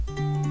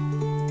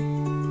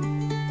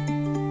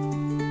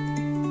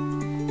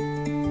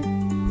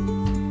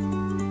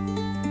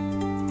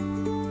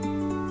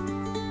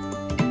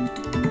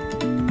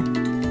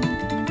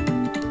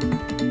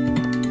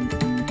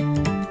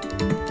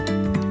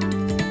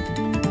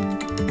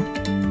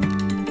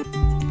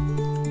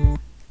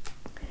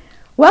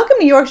Welcome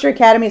to Yorkshire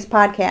Academy's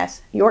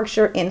podcast,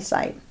 Yorkshire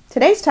Insight.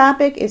 Today's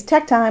topic is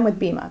Tech Time with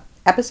BEMA,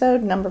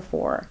 episode number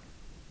 4.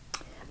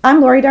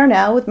 I'm Lori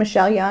Darnell with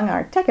Michelle Young,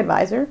 our tech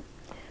advisor.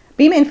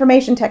 BEMA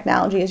Information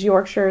Technology is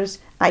Yorkshire's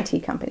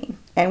IT company,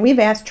 and we've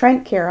asked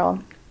Trent Carroll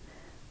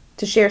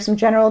to share some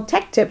general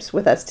tech tips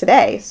with us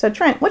today. So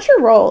Trent, what's your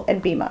role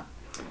at BEMA?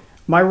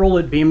 My role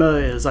at BEMA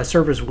is I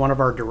serve as one of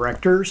our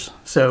directors.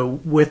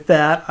 So with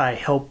that, I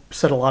help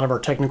set a lot of our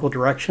technical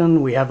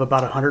direction. We have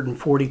about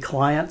 140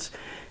 clients.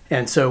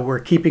 And so we're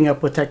keeping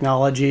up with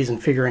technologies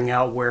and figuring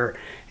out where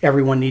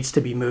everyone needs to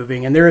be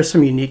moving. And there is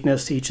some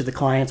uniqueness to each of the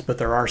clients, but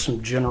there are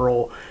some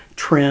general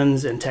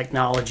trends in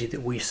technology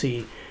that we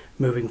see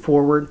moving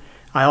forward.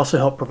 I also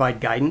help provide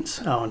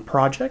guidance on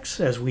projects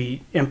as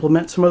we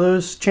implement some of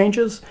those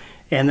changes.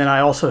 And then I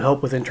also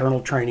help with internal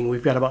training.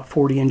 We've got about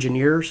 40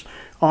 engineers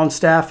on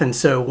staff. And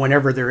so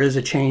whenever there is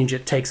a change,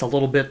 it takes a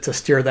little bit to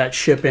steer that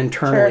ship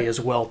internally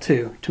as well,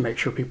 too, to make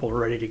sure people are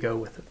ready to go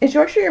with it. Is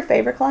Yorkshire your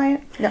favorite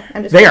client? No,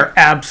 I'm just They are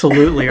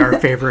absolutely our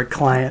favorite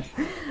client.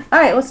 All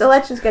right, well, so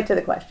let's just get to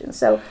the question.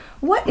 So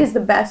what is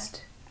the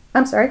best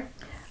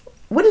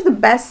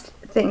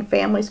thing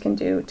families can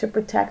do to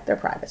protect their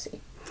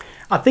privacy?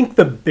 I think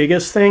the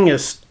biggest thing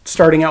is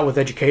starting out with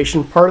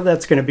education. Part of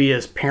that's going to be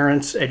as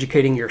parents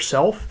educating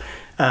yourself,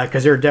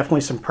 because there are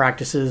definitely some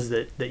practices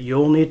that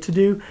you'll need to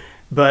do.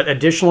 But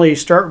additionally,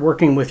 start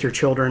working with your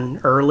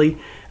children early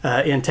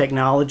in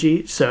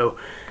technology. So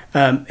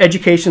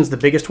education is the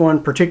biggest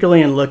one,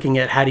 particularly in looking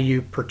at how do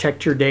you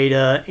protect your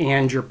data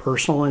and your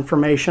personal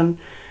information.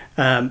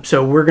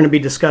 So we're going to be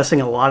discussing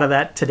a lot of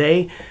that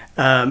today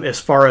as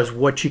far as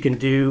what you can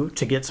do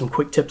to get some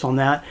quick tips on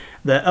that.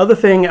 The other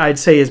thing I'd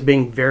say is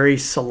being very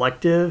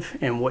selective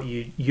in what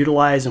you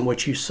utilize and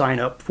what you sign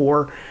up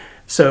for.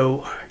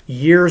 So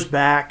years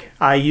back,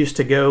 I used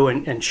to go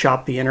and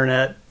shop the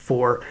internet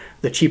for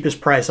the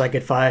cheapest price I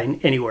could find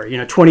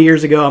anywhere. 20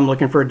 years ago, I'm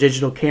looking for a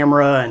digital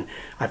camera and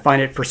I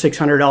find it for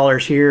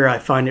 $600 here. I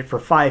find it for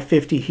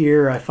 $550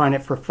 here. I find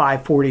it for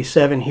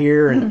 $547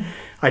 here. And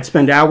I'd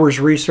spend hours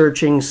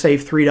researching,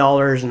 save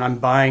 $3, and I'm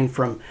buying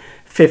from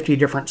 50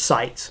 different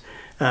sites.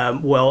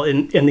 Well,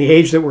 in the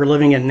age that we're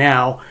living in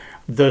now,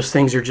 those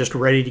things are just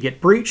ready to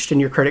get breached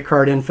and your credit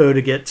card info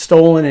to get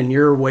stolen, and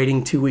you're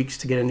waiting 2 weeks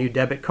to get a new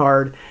debit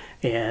card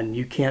and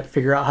you can't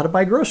figure out how to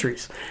buy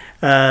groceries.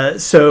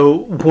 So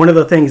one of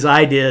the things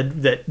I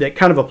did that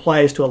kind of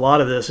applies to a lot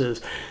of this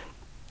is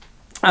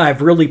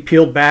I've really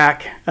peeled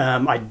back.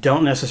 I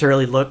don't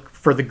necessarily look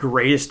for the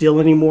greatest deal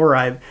anymore.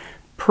 I've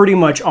pretty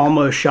much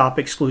almost shop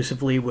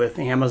exclusively with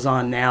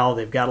Amazon now.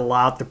 They've got a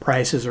lot. The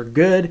prices are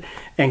good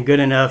and good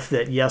enough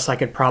that, yes, I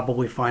could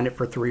probably find it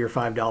for $3 or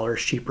 $5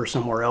 cheaper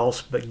somewhere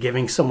else, but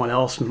giving someone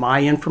else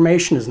my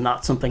information is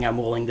not something I'm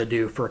willing to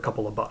do for a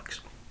couple of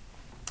bucks.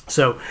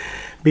 So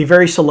be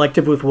very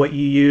selective with what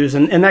you use.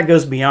 And that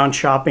goes beyond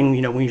shopping.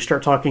 When you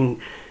start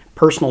talking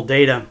personal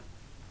data,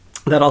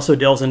 that also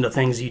delves into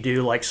things you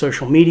do like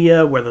social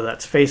media, whether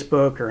that's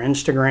Facebook or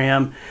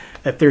Instagram.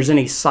 If there's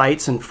any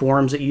sites and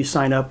forums that you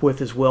sign up with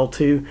as well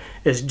too,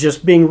 is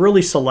just being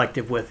really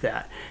selective with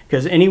that.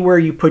 Because anywhere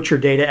you put your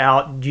data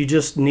out, you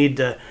just need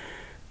to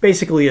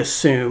basically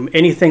assume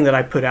anything that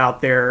I put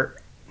out there.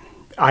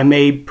 I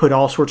may put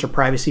all sorts of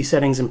privacy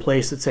settings in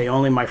place that say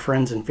only my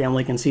friends and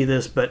family can see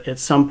this, but at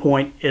some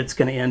point it's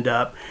going to end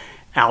up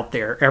out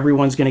there.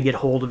 Everyone's going to get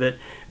hold of it.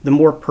 The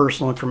more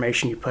personal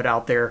information you put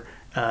out there,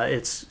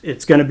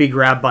 it's going to be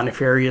grabbed by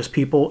nefarious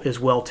people as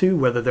well too,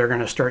 whether they're going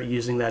to start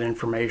using that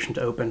information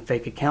to open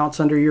fake accounts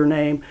under your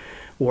name,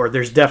 or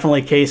there's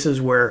definitely cases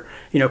where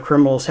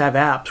criminals have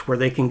apps where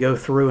they can go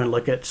through and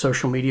look at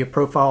social media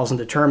profiles and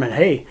determine,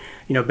 hey,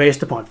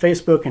 based upon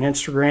Facebook and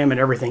Instagram and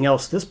everything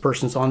else, this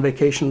person's on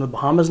vacation in the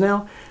Bahamas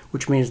now,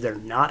 which means they're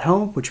not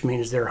home, which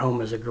means their home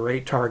is a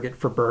great target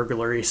for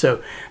burglary.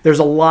 So there's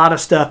a lot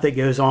of stuff that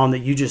goes on that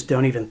you just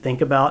don't even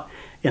think about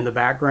in the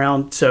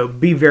background. So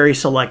be very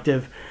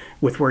selective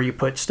with where you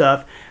put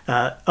stuff.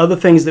 Other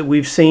things that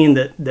we've seen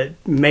that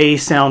may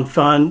sound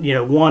fun,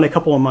 a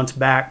couple of months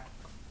back,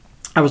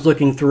 I was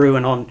looking through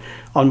and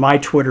on my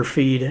Twitter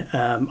feed,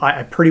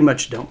 I pretty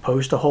much don't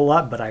post a whole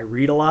lot, but I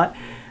read a lot.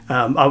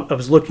 I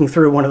was looking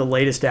through one of the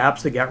latest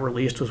apps that got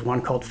released was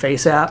one called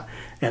Face App,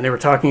 and they were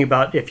talking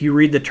about if you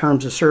read the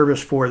terms of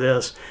service for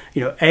this,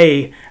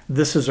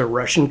 this is a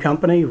Russian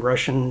company.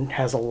 Russian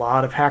has a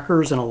lot of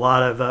hackers and a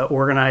lot of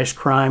organized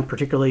crime,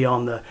 particularly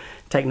on the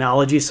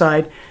technology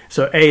side.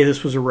 So A,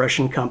 this was a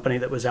Russian company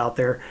that was out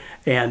there,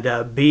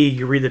 and B,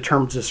 you read the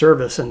terms of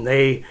service and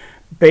they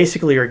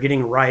basically are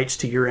getting rights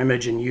to your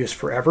image and use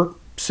forever.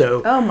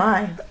 So, oh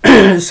my.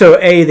 So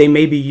A, they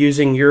may be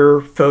using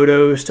your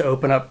photos to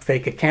open up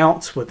fake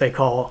accounts, what they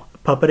call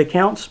puppet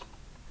accounts,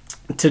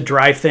 to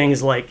drive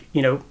things like,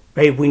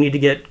 hey, we need to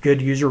get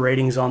good user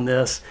ratings on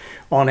this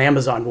on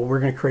Amazon. Well, we're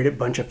going to create a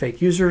bunch of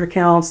fake user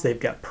accounts. They've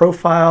got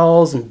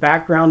profiles and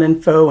background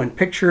info and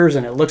pictures,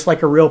 and it looks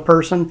like a real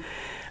person.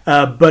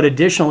 But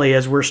additionally,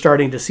 as we're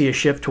starting to see a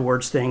shift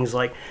towards things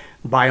like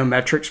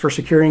biometrics for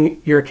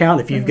securing your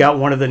account. If you've got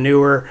one of the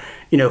newer,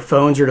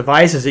 phones or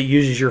devices, it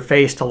uses your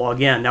face to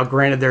log in. Now,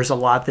 granted, there's a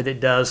lot that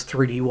it does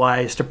 3D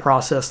wise to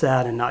process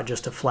that and not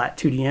just a flat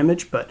 2D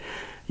image, but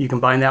you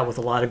combine that with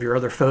a lot of your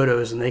other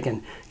photos and they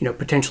can,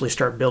 potentially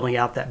start building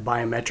out that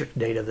biometric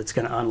data that's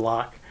going to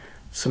unlock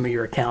some of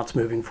your accounts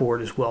moving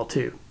forward as well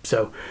too.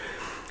 So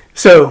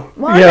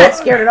well, I'm not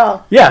scared at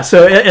all. Yeah.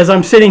 So as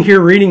I'm sitting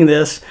here reading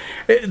this,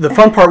 the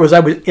fun part was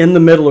I was in the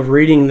middle of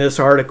reading this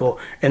article,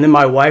 and then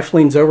my wife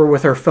leans over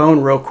with her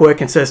phone real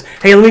quick and says,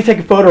 "Hey, let me take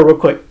a photo real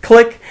quick."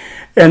 Click.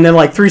 And then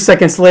like 3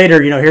 seconds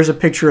later, here's a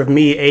picture of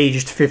me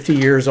aged 50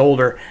 years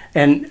older.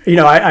 And,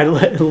 I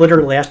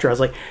literally asked her, I was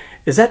like,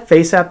 "Is that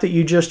Face app that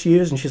you just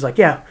used?" And she's like,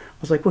 "Yeah."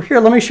 I was like, "Well, here,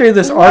 let me show you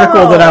this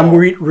article that I'm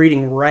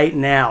reading right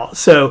now."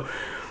 So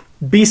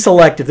be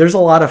selective. There's a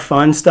lot of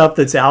fun stuff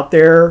that's out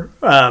there.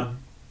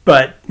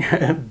 But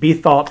be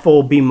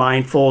thoughtful, be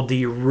mindful. Do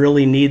you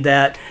really need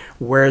that?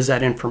 Where is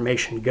that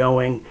information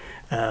going?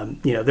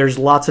 There's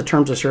lots of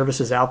terms of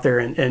services out there,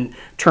 and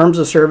terms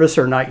of service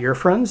are not your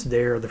friends.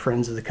 They're the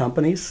friends of the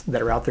companies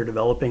that are out there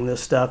developing this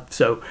stuff.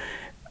 So,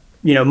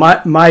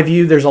 my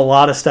view, there's a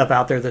lot of stuff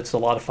out there that's a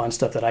lot of fun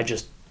stuff that I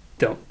just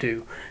don't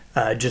do,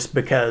 just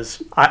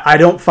because I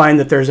don't find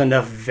that there's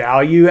enough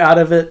value out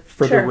of it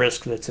for the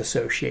risk that's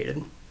associated.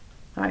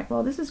 All right,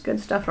 well, this is good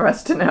stuff for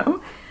us to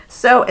know.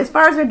 So as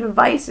far as our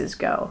devices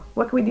go,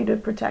 what can we do to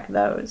protect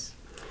those?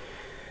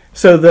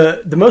 So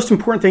the most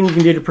important thing you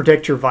can do to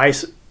protect your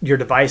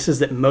devices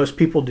that most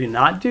people do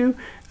not do,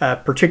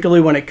 particularly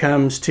when it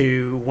comes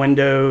to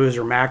Windows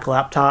or Mac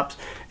laptops,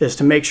 is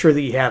to make sure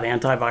that you have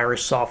antivirus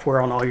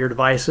software on all your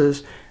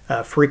devices.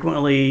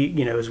 Frequently,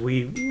 as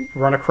we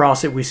run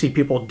across it, we see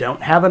people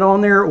don't have it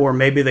on there, or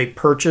maybe they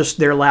purchased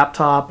their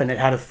laptop and it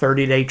had a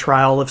 30-day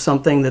trial of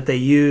something that they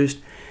used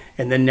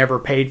and then never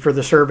paid for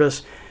the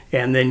service.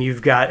 And then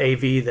you've got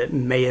AV that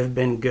may have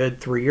been good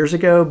 3 years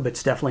ago, but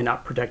it's definitely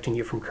not protecting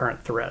you from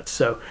current threats.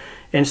 So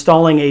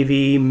installing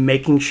AV,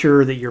 making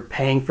sure that you're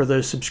paying for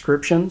those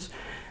subscriptions.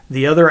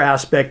 The other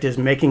aspect is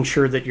making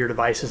sure that your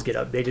devices get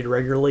updated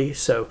regularly.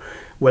 So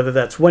whether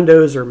that's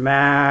Windows or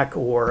Mac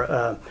or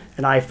an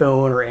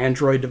iPhone or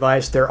Android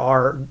device, there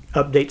are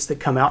updates that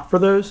come out for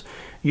those.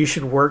 You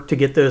should work to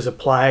get those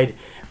applied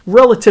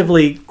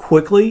relatively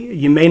quickly.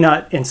 You may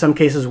not, in some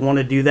cases, want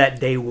to do that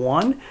day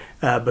one,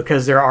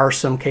 because there are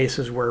some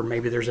cases where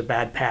maybe there's a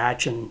bad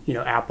patch and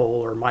Apple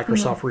or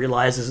Microsoft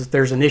realizes that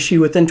there's an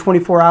issue within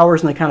 24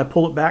 hours and they kind of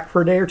pull it back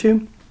for a day or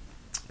two.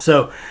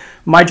 So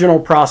my general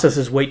process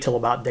is wait till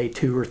about day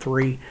 2 or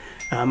 3.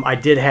 I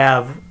did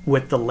have,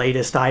 with the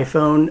latest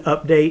iPhone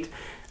update,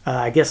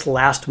 I guess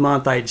last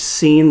month I'd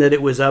seen that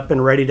it was up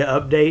and ready to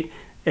update.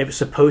 It was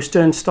supposed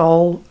to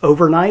install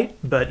overnight,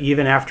 but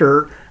even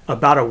after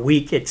about a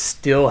week, it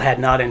still had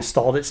not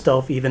installed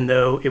itself, even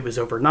though it was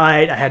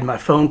overnight. I had my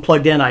phone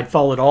plugged in. I'd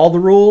followed all the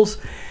rules.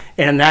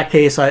 And in that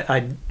case,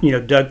 I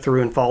dug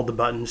through and followed the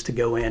buttons to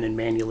go in and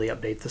manually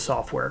update the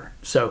software.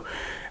 So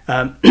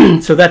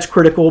so that's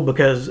critical,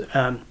 because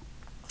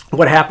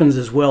what happens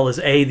as well is,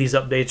 these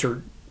updates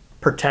are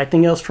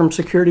protecting us from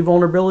security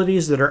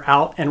vulnerabilities that are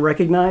out and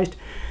recognized.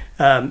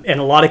 In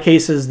a lot of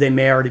cases, they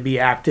may already be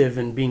active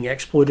and being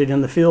exploited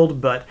in the field,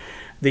 but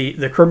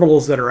the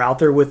criminals that are out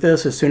there with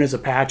this, as soon as a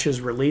patch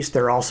is released,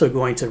 they're also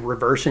going to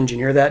reverse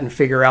engineer that and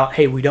figure out,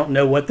 hey, we don't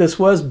know what this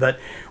was, but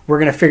we're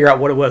going to figure out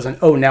what it was,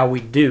 and now we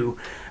do.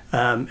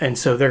 And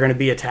so they're going to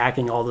be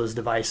attacking all those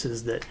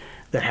devices that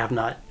have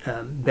not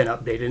been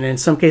updated. And in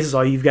some cases,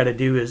 all you've got to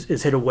do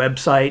is hit a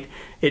website.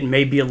 It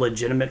may be a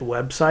legitimate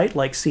website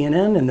like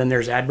CNN, and then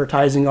there's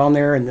advertising on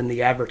there, and then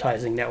the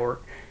advertising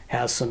network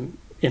has some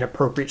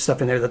inappropriate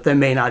stuff in there that they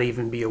may not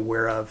even be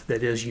aware of,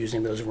 that is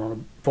using those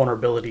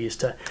vulnerabilities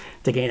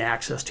to gain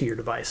access to your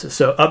devices.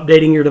 So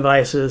updating your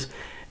devices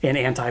and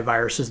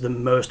antivirus is the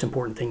most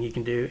important thing you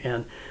can do.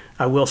 And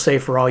I will say,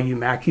 for all you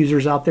Mac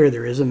users out there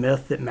is a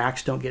myth that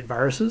Macs don't get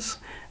viruses.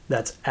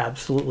 That's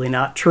absolutely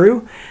not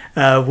true.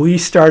 We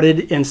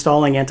started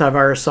installing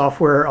antivirus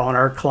software on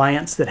our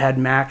clients that had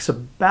Macs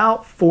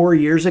about 4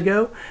 years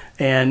ago.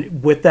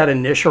 And with that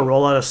initial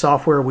rollout of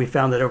software, we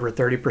found that over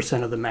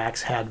 30% of the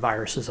Macs had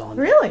viruses on them.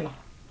 Really?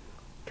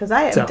 Because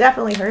I have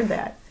definitely heard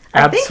that.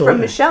 I Absolutely. think from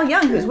Michelle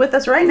Young, who's with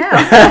us right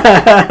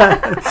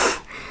now.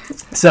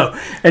 So,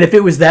 and if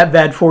it was that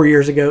bad 4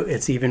 years ago,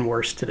 it's even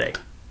worse today.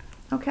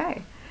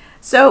 Okay.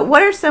 So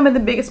what are some of the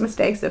biggest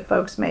mistakes that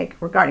folks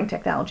make regarding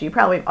technology? You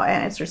probably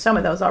answered some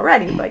of those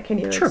already, but can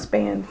you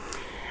expand?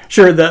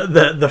 Sure.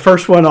 The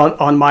first one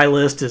on my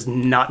list is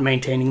not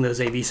maintaining those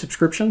AV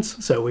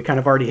subscriptions. So we kind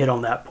of already hit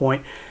on that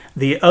point.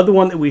 The other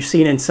one that we've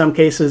seen in some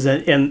cases,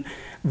 and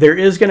there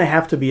is going to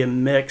have to be a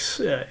mix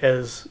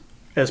as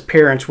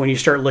parents when you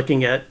start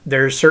looking at,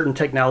 there's certain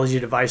technology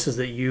devices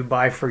that you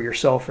buy for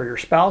yourself or your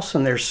spouse,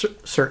 and there's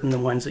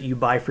certain ones that you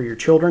buy for your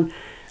children.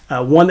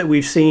 One that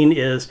we've seen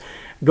is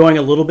going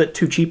a little bit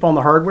too cheap on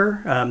the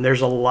hardware.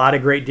 There's a lot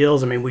of great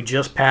deals. I mean, we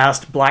just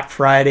passed Black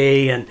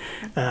Friday, and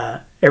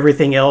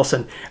everything else.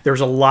 And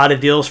there's a lot of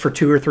deals for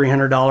 $200 or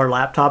 $300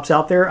 laptops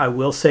out there. I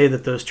will say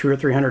that those $200 or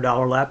 $300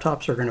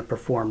 laptops are going to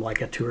perform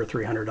like a $200 or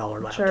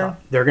 $300 laptop. Sure.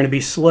 They're going to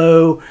be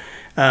slow.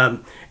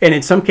 And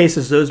in some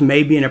cases, those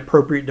may be an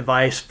appropriate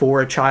device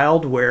for a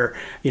child where,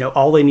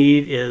 all they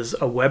need is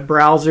a web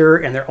browser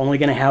and they're only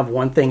going to have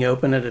one thing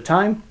open at a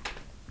time.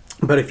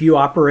 But if you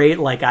operate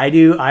like I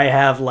do, I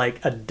have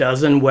like a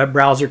dozen web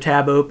browser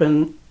tabs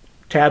open.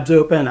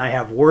 I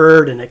have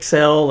Word and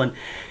Excel and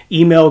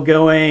email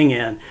going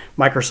and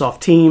Microsoft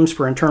Teams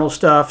for internal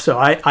stuff. So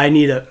I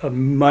need a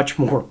much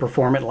more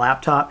performant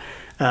laptop.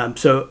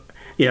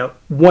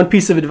 One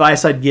piece of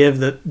advice I'd give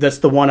that's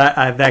the one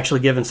I've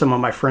actually given some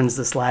of my friends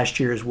this last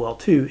year as well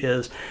too,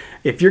 is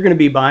if you're going to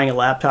be buying a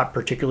laptop,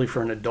 particularly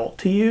for an adult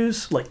to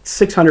use, like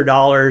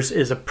 $600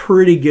 is a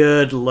pretty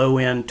good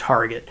low-end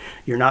target.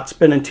 You're not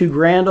spending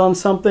 $2,000 on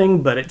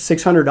something, but at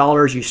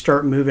 $600 you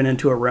start moving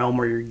into a realm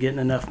where you're getting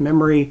enough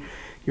memory,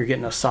 you're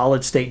getting a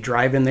solid state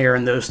drive in there,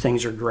 and those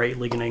things are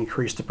greatly going to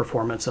increase the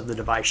performance of the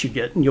device you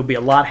get, and you'll be a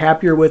lot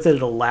happier with it.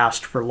 It'll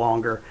last for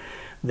longer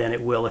than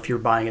it will if you're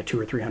buying a $200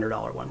 or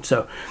 $300 one.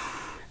 So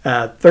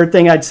third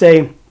thing I'd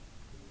say,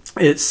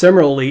 it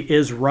similarly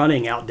is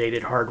running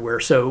outdated hardware.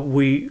 So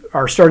we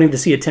are starting to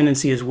see a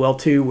tendency as well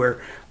too,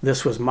 where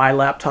this was my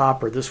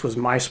laptop or this was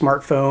my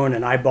smartphone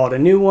and I bought a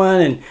new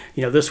one, and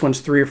this one's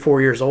 3 or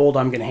 4 years old.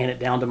 I'm going to hand it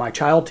down to my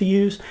child to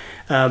use.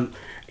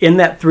 In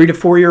that 3 to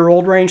 4 year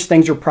old range,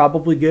 things are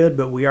probably good,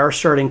 but we are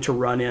starting to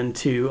run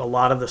into a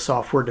lot of the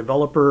software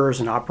developers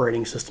and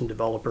operating system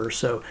developers.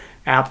 So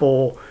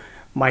Apple,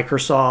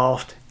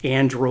 Microsoft,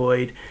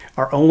 Android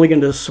are only going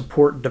to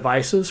support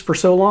devices for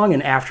so long,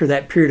 and after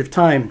that period of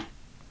time,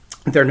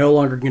 they're no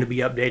longer going to be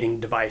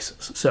updating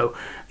devices. So,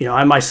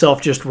 I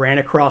myself just ran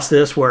across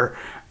this where,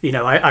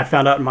 I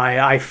found out my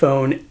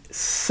iPhone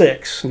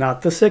 6,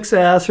 not the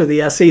 6S or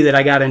the SE that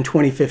I got in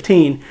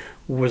 2015,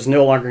 was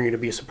no longer going to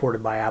be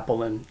supported by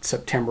Apple in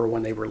September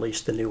when they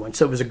released the new one.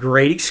 So it was a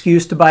great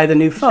excuse to buy the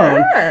new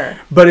phone. Sure.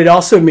 But it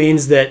also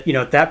means that,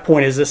 at that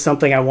point, is this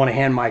something I want to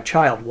hand my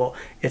child? Well,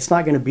 it's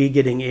not going to be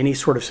getting any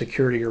sort of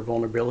security or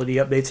vulnerability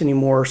updates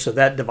anymore. So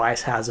that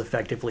device has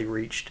effectively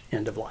reached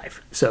end of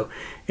life. So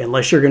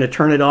unless you're going to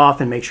turn it off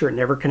and make sure it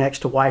never connects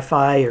to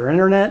Wi-Fi or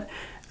internet,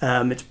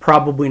 it's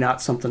probably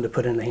not something to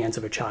put in the hands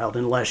of a child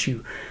unless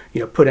you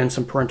put in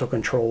some parental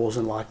controls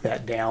and lock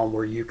that down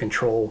where you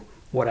control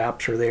what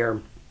apps are there.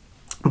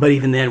 But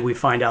even then, we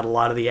find out a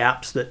lot of the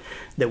apps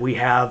that we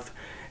have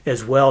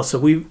as well. So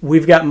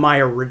we've got my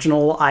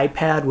original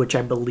iPad, which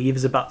I believe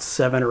is about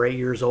 7 or 8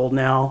 years old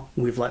now.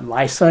 We've let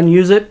my son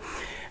use it.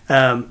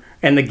 And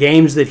the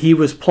games that he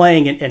was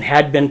playing and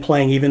had been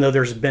playing, even though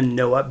there's been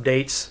no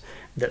updates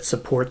that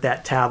support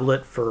that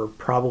tablet for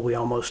probably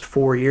almost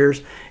 4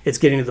 years, it's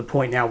getting to the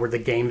point now where the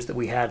games that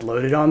we had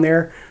loaded on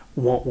there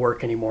won't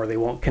work anymore. They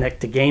won't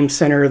connect to Game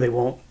Center. They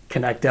won't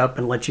connect up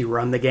and let you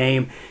run the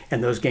game,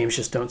 and those games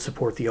just don't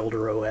support the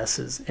older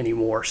OSs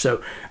anymore.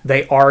 So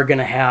they are going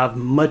to have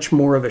much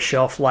more of a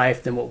shelf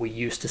life than what we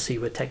used to see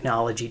with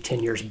technology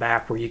 10 years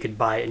back, where you could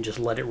buy it and just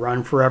let it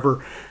run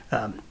forever.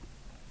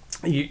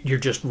 You're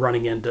just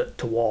running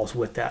into walls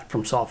with that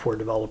from software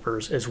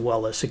developers as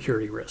well as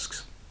security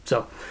risks.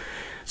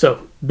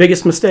 So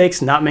biggest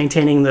mistakes, not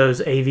maintaining those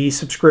AV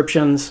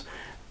subscriptions,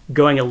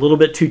 going a little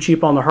bit too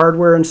cheap on the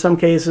hardware in some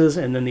cases,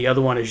 and then the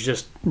other one is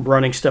just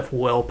running stuff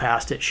well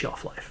past its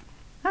shelf life.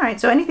 All right,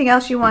 so anything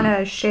else you want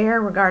to share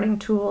regarding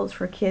tools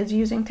for kids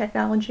using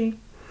technology?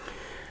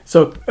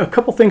 So a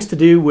couple things to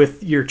do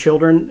with your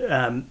children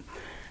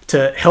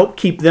to help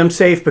keep them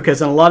safe,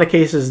 because in a lot of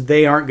cases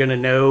they aren't going to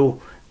know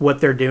what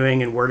they're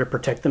doing and where to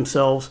protect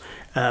themselves.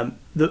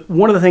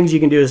 One of the things you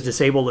can do is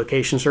disable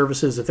location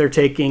services. If they're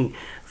taking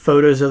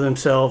photos of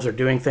themselves or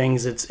doing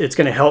things, it's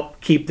going to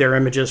help keep their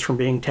images from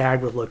being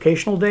tagged with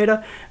locational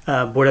data.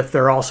 But if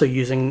they're also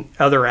using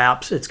other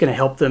apps, it's going to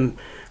help them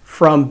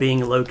from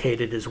being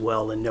located as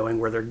well and knowing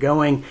where they're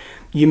going.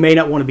 You may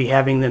not want to be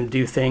having them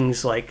do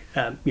things like,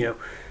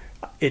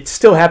 it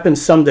still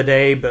happens some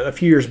today, but a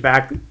few years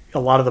back, a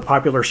lot of the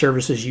popular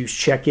services use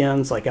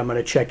check-ins. Like, I'm going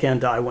to check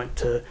into, I went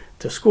to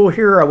school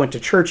here, I went to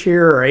church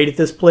here, or I ate at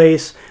this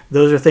place.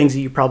 Those are things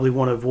that you probably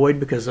want to avoid,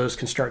 because those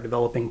can start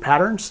developing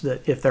patterns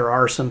that if there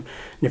are some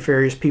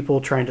nefarious people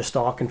trying to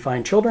stalk and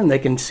find children, they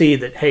can see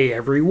that, hey,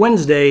 every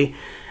Wednesday,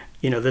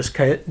 this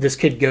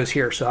kid goes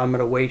here, so I'm going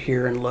to wait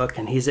here and look,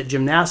 and he's at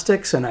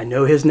gymnastics, and I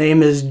know his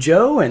name is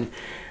Joe, and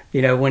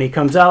when he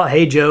comes out,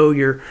 hey, Joe,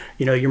 your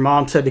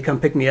mom said to come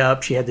pick me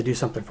up. She had to do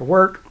something for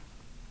work.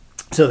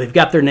 So they've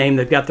got their name,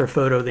 they've got their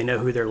photo, they know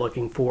who they're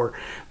looking for.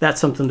 That's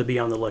something to be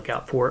on the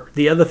lookout for.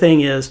 The other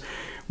thing is,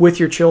 with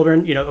your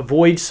children,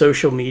 avoid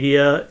social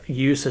media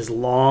use as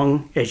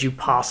long as you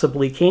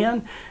possibly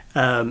can,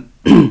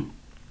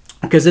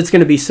 because it's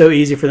going to be so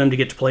easy for them to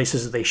get to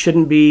places that they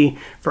shouldn't be,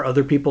 for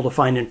other people to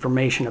find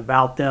information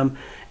about them.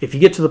 If you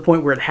get to the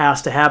point where it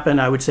has to happen,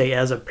 I would say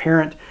as a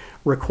parent,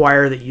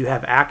 require that you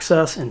have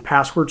access and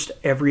passwords to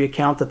every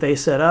account that they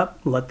set up.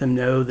 Let them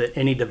know that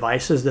any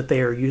devices that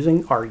they are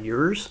using are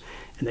yours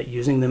and that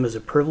using them is a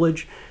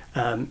privilege.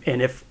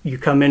 And if you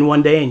come in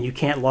one day and you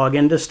can't log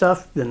into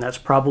stuff, then that's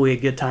probably a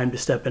good time to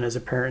step in as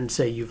a parent and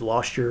say you've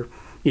lost your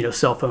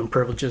cell phone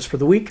privileges for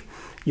the week.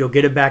 You'll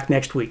get it back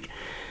next week.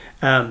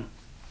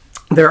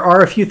 There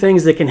are a few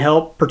things that can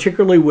help,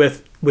 particularly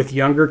with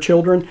younger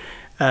children,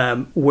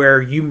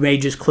 where you may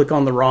just click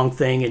on the wrong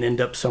thing and end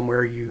up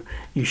somewhere you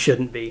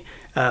shouldn't be.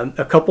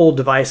 A couple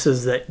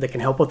devices that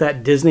can help with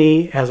that.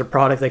 Disney has a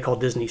product they call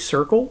Disney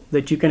Circle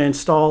that you can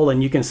install,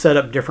 and you can set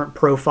up different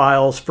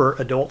profiles for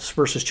adults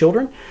versus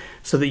children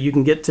so that you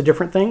can get to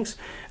different things,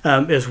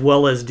 as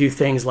well as do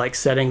things like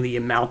setting the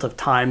amount of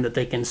time that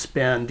they can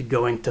spend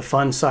going to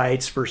fun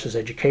sites versus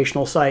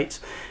educational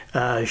sites,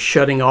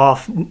 shutting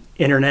off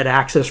internet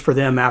access for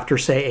them after,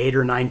 say, 8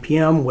 or 9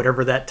 p.m.,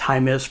 whatever that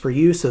time is for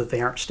you, so that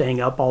they aren't staying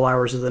up all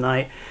hours of the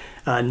night.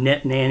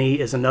 Net Nanny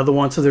is another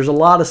one. So there's a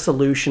lot of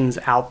solutions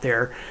out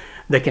there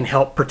that can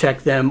help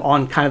protect them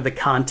on kind of the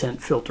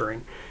content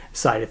filtering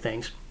side of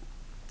things.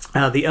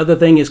 The other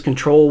thing is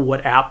control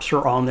what apps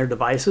are on their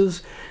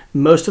devices.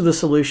 Most of the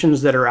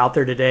solutions that are out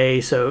there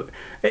today,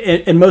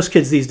 and most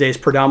kids these days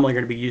predominantly are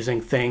going to be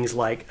using things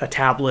like a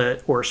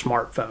tablet or a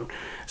smartphone.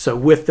 So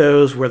with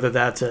those, whether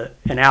that's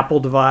an Apple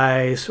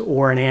device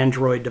or an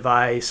Android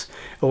device,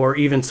 or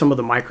even some of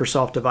the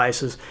Microsoft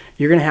devices,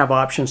 you're going to have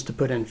options to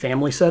put in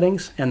family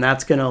settings, and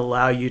that's going to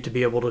allow you to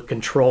be able to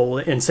control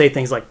and say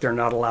things like they're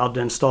not allowed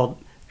to install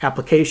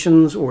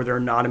applications, or they're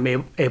not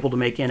able to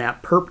make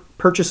in-app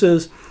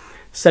purchases,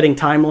 setting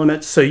time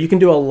limits. So you can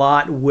do a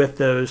lot with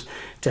those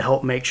to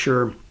help make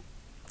sure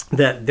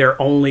that they're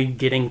only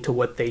getting to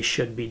what they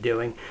should be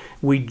doing.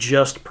 We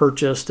just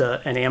purchased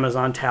an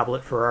Amazon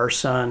tablet for our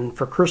son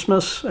for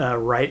Christmas,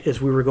 right as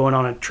we were going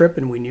on a trip,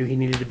 and we knew he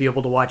needed to be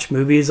able to watch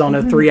movies on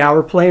a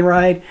 3-hour plane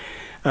ride.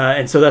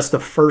 And so that's the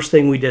first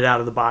thing we did out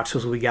of the box,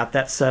 was we got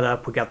that set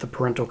up. We got the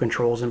parental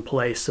controls in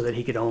place so that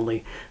he could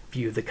only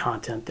view the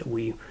content that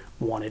we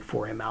wanted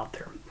for him out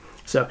there.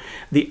 So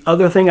the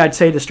other thing I'd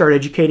say to start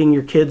educating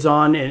your kids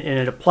on, and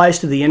it applies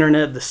to the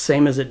internet the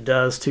same as it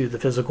does to the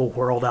physical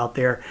world out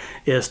there,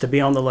 is to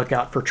be on the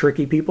lookout for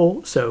tricky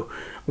people. So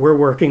we're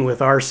working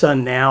with our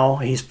son now.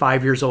 He's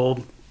 5 years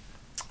old.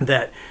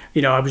 That,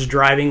 I was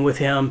driving with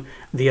him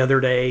the other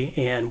day,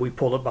 and we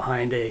pulled up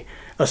behind a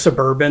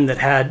Suburban that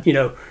had,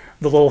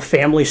 the little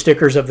family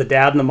stickers of the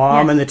dad and the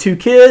mom and the 2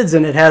 kids,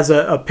 and it has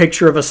a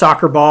picture of a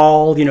soccer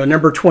ball,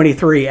 number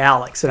 23,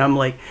 Alex. And I'm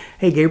like,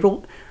 hey,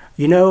 Gabriel,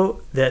 you know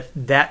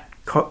that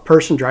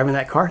person driving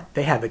that car,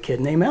 they have a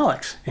kid named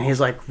Alex. And he's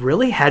like,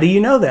 really? How do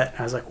you know that? And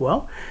I was like,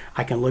 well,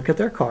 I can look at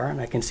their car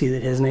and I can see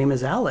that his name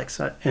is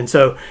Alex. And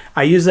so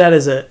I use that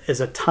as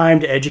a time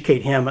to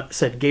educate him. I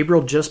said,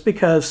 Gabriel, just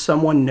because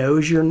someone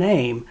knows your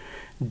name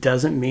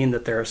doesn't mean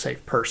that they're a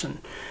safe person.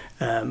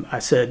 I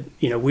said,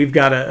 we've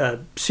got a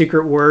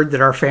secret word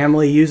that our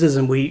family uses,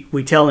 and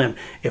we tell him,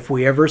 if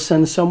we ever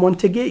send someone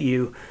to get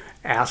you,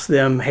 ask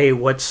them, hey,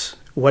 what's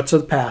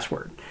the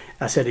password?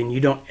 I said, and you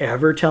don't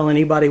ever tell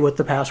anybody what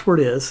the password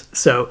is.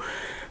 So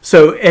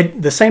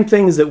the same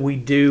things that we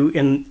do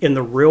in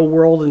the real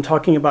world and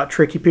talking about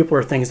tricky people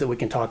are things that we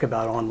can talk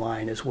about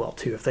online as well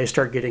too. If they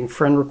start getting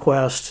friend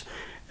requests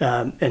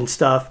and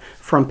stuff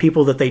from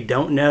people that they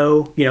don't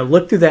know,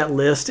 look through that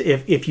list.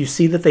 If you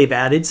see that they've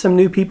added some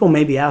new people,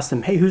 maybe ask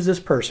them, hey, who's this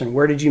person?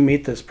 Where did you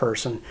meet this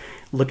person?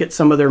 Look at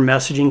some of their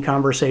messaging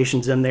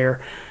conversations in there.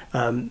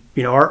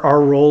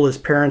 Our role as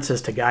parents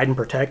is to guide and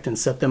protect and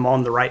set them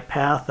on the right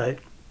path. I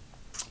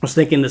was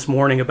thinking this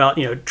morning about,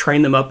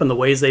 train them up in the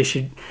ways they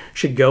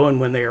should go, and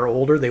when they are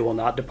older, they will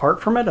not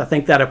depart from it. I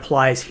think that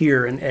applies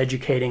here in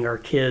educating our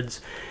kids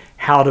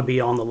how to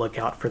be on the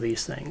lookout for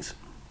these things.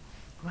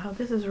 Wow,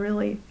 this is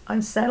really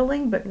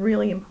unsettling, but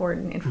really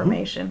important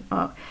information.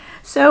 Mm-hmm.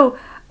 So,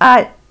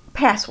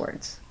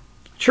 passwords.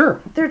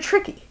 Sure. They're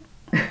tricky.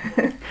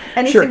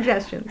 Any Sure.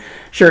 suggestions?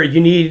 Sure.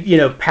 You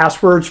need,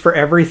 passwords for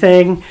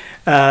everything.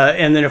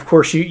 And then, of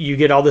course, you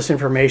get all this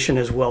information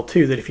as well,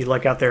 too, that if you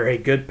look out there, hey,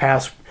 good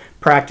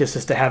practice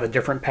is to have a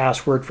different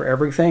password for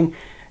everything.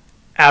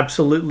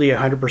 Absolutely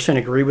 100%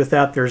 agree with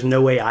that. There's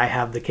no way I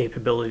have the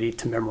capability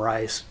to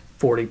memorize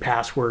 40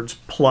 passwords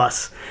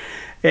plus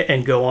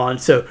and go on.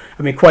 So,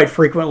 quite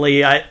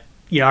frequently, I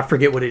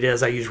forget what it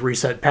is. I use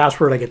reset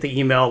password. I get the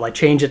email. I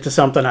change it to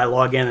something. I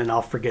log in and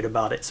I'll forget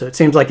about it. So it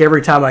seems like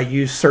every time I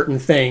use certain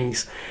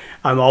things,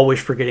 I'm always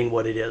forgetting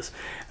what it is.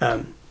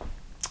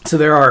 So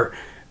there are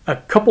a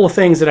couple of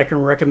things that I can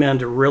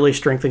recommend to really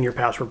strengthen your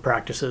password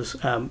practices.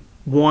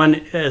 One,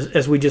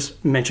 as we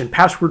just mentioned,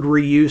 password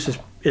reuse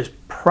is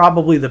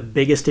probably the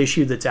biggest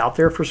issue that's out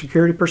there for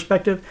security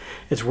perspective.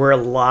 It's where a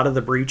lot of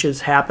the breaches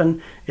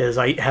happen, is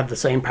I have the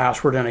same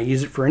password and I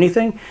use it for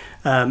anything.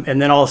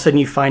 And then all of a sudden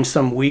you find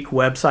some weak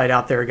website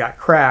out there got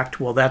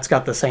cracked. Well, that's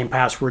got the same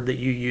password that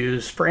you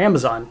use for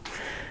Amazon,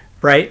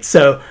 right?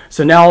 So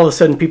now all of a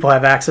sudden people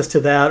have access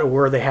to that,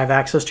 or they have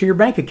access to your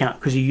bank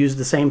account because you use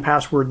the same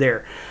password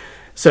there.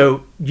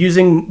 So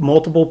using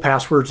multiple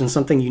passwords and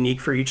something unique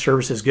for each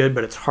service is good,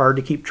 but it's hard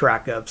to keep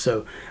track of.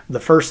 So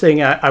the first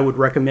thing I would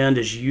recommend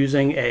is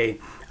using a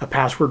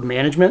password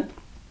management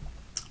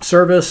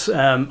service.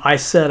 I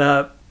set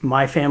up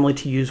my family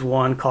to use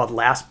one called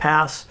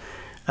LastPass.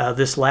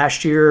 This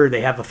last year,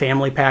 they have a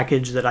family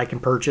package that I can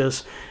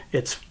purchase.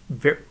 It's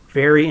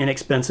very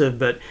inexpensive,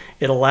 but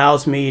it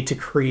allows me to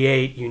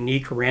create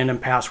unique random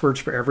passwords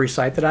for every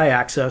site that I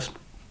access.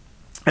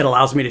 It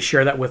allows me to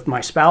share that with my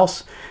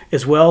spouse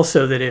as well,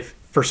 so that if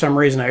for some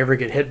reason I ever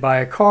get hit by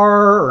a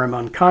car or I'm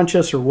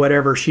unconscious or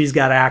whatever, she's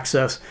got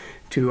access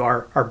to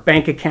our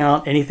bank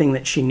account, anything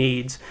that she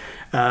needs.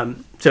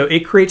 So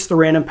it creates the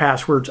random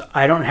passwords.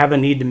 I don't have a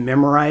need to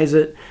memorize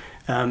it.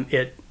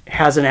 It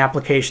has an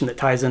application that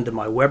ties into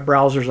my web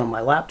browsers on my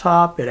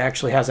laptop. It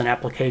actually has an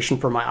application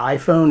for my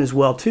iPhone as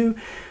well too,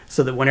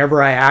 so that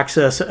whenever I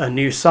access a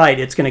new site,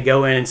 it's going to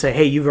go in and say,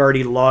 hey, you've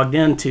already logged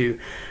into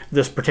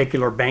this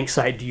particular bank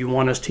site. Do you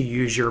want us to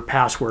use your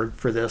password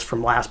for this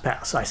from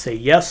LastPass? I say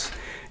yes.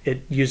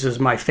 It uses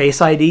my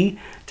Face ID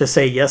to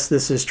say, yes,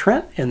 this is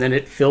Trent, and then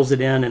it fills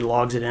it in and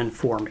logs it in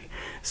for me.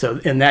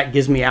 So, and that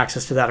gives me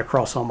access to that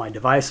across all my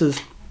devices.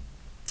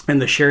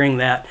 And the sharing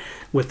that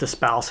with the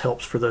spouse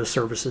helps for those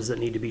services that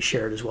need to be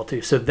shared as well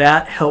too. So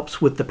that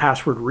helps with the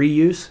password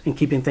reuse and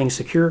keeping things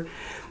secure.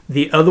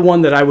 The other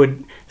one that I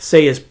would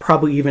say is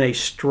probably even a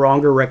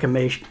stronger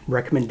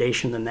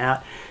recommendation than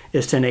that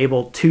is to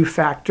enable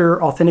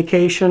two-factor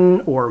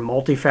authentication or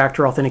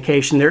multi-factor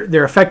authentication.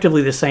 They're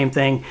effectively the same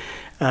thing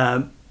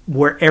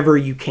wherever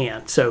you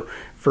can. So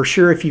for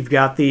sure, if you've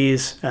got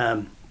these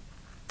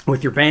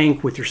with your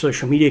bank, with your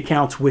social media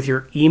accounts, with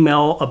your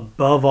email,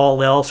 above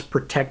all else,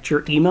 protect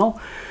your email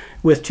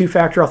with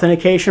two-factor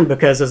authentication,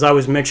 because as I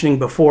was mentioning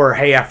before,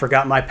 hey, I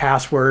forgot my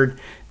password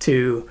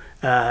to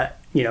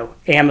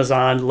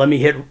Amazon. Let me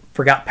hit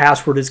forgot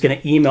password. Is going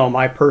to email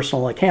my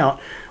personal account.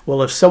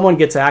 Well, if someone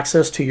gets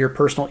access to your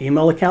personal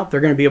email account,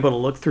 they're going to be able to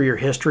look through your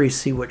history,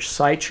 see which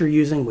sites you're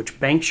using, which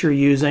banks you're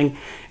using,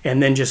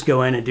 and then just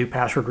go in and do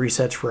password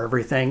resets for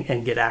everything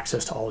and get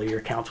access to all of your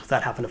accounts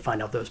without having to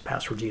find out those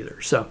passwords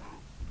either. So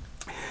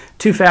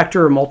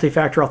two-factor or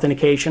multi-factor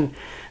authentication.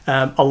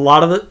 A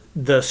lot of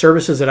the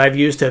services that I've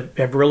used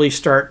have really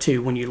start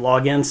to, when you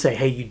log in, say,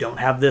 hey, you don't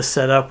have this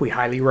set up. We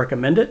highly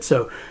recommend it.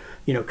 So,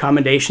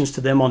 commendations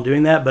to them on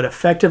doing that. But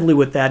effectively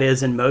what that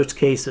is in most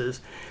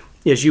cases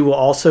is you will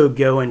also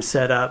go and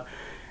set up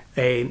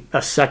a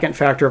second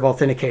factor of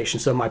authentication.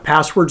 So my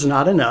password's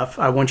not enough.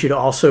 I want you to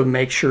also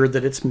make sure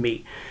that it's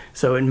me.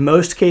 So in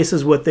most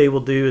cases, what they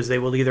will do is they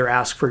will either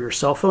ask for your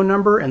cell phone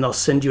number and they'll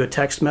send you a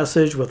text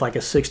message with like a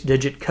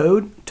 6-digit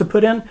code to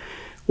put in,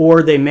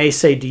 or they may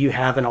say, do you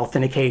have an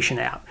authentication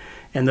app?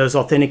 And those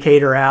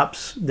authenticator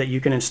apps that you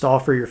can install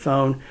for your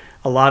phone,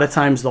 a lot of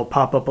times they'll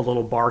pop up a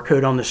little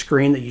barcode on the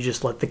screen that you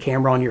just let the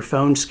camera on your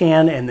phone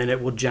scan, and then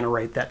it will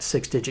generate that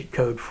 6-digit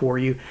code for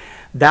you.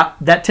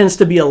 That tends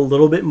to be a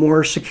little bit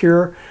more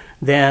secure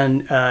than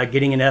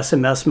getting an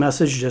SMS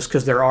message, just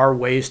because there are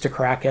ways to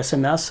crack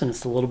SMS, and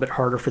it's a little bit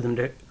harder for them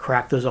to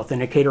crack those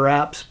authenticator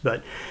apps.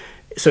 But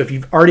so if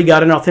you've already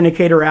got an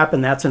authenticator app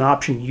and that's an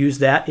option, use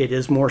that. It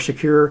is more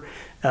secure.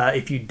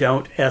 If you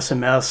don't,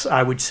 SMS,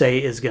 I would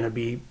say, is going to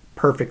be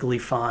perfectly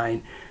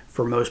fine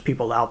for most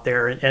people out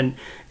there. And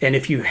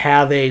if you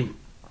have a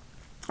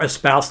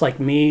spouse like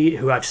me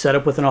who I've set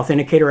up with an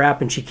authenticator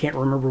app and she can't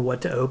remember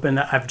what to open,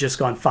 I've just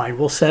gone, fine,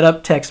 we'll set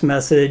up text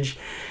message.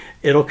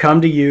 It'll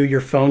come to you. Your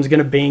phone's going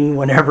to bing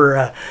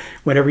whenever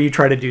you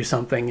try to do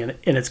something, and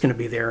it's going to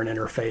be there in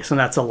interface, and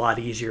that's a lot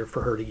easier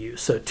for her to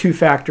use. So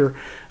two-factor,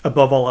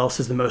 above all else,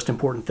 is the most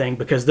important thing,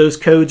 because those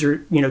codes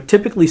are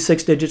typically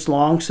 6 digits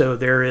long, so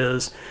there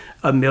is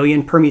 1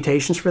 million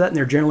permutations for that, and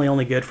they're generally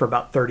only good for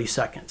about 30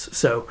 seconds.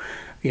 So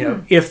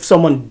if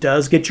someone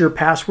does get your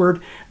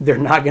password, they're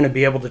not going to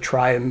be able to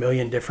try 1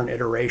 million different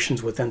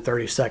iterations within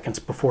 30 seconds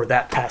before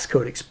that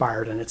passcode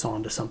expired and it's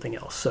on to something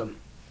else. So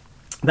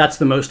that's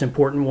the most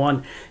important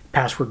one.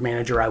 Password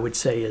manager, I would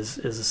say, is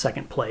the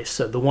second place.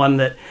 So the one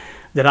that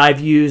I've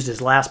used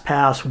is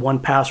LastPass.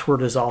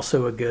 1Password is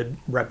also a good,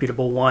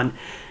 reputable one.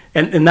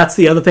 And that's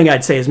the other thing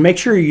I'd say is make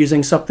sure you're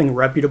using something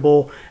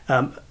reputable.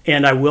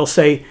 And I will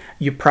say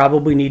you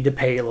probably need to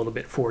pay a little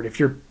bit for it. If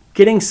you're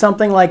getting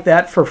something like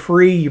that for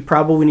free, you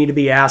probably need to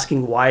be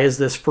asking, why is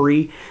this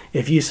free?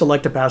 If you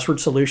select a password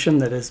solution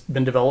that has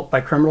been developed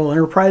by criminal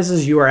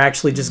enterprises, you are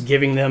actually just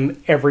giving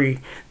them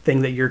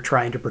everything that you're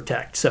trying to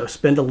protect. So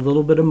spend a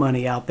little bit of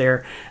money out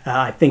there.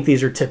 I think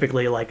these are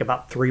typically like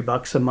about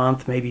 $3 a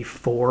month, maybe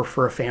 $4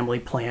 for a family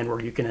plan where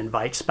you can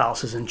invite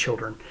spouses and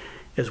children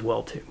as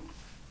well too.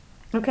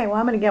 Okay, well,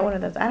 I'm going to get one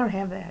of those. I don't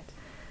have that.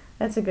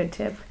 That's a good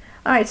tip.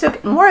 All right, so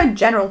more a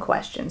general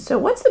question. So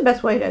what's the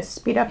best way to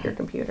speed up your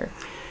computer?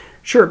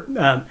 Sure.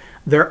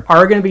 There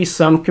are going to be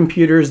some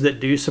computers that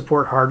do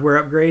support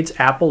hardware upgrades.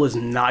 Apple is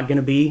not going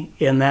to be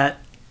in that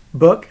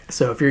book.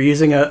 So if you're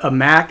using a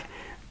Mac,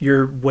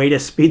 your way to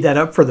speed that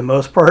up for the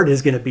most part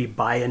is going to be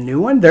buy a new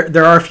one.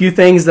 There are a few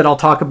things that I'll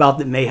talk about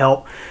that may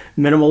help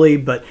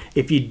minimally, but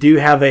if you do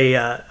have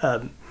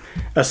a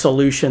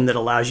solution that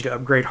allows you to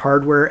upgrade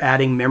hardware,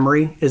 adding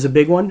memory is a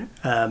big one.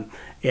 And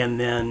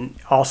then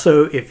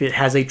also, if it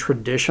has a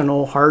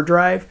traditional hard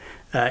drive,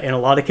 In a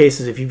lot of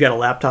cases, if you've got a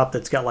laptop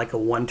that's got like a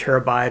 1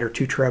 terabyte or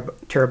 2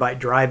 terabyte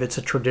drive, it's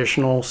a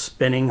traditional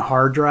spinning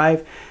hard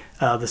drive.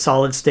 The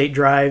solid state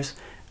drives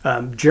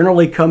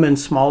generally come in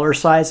smaller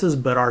sizes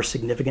but are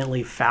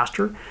significantly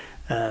faster.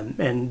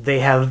 And they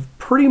have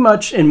pretty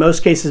much, in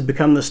most cases,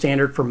 become the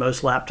standard for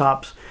most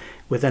laptops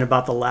within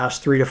about the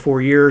last 3 to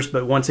 4 years.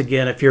 But once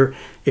again,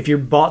 if you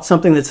bought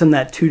something that's in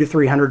that $200 to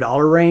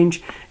 $300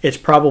 range, it's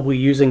probably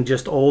using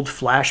just old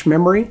flash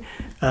memory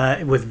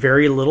with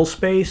very little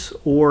space,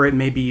 or it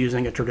may be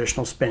using a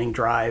traditional spinning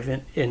drive,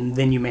 and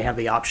then you may have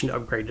the option to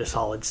upgrade to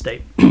solid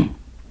state.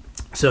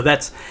 So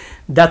that's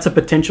a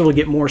potential to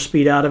get more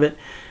speed out of it.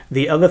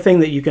 The other thing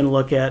that you can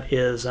look at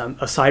is,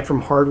 aside from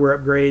hardware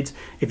upgrades,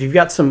 if you've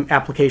got some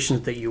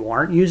applications that you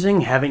aren't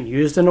using, haven't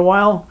used in a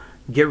while,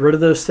 get rid of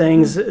those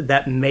things.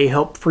 That may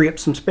help free up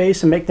some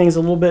space and make things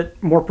a little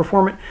bit more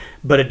performant.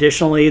 But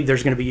additionally,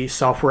 there's going to be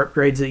software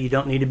upgrades that you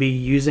don't need to be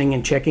using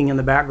and checking in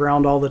the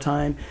background all the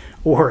time.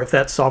 Or if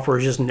that software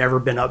has just never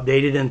been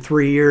updated in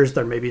 3 years,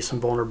 there may be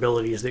some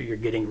vulnerabilities that you're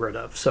getting rid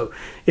of. So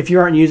if you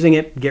aren't using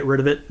it, get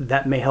rid of it.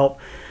 That may help.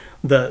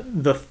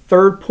 The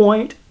third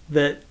point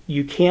that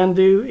you can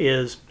do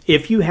is,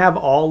 if you have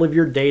all of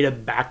your data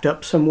backed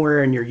up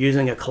somewhere and you're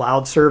using a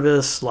cloud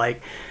service like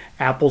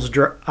Apple's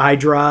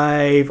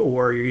iDrive,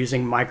 or you're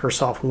using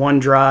Microsoft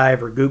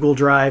OneDrive or Google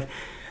Drive,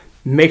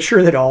 make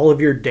sure that all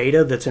of your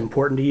data that's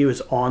important to you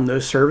is on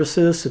those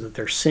services so that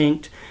they're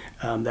synced.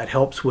 That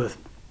helps with,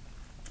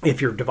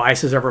 if your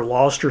device is ever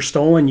lost or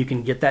stolen, you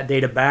can get that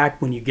data back.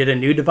 When you get a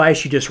new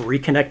device, you just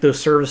reconnect those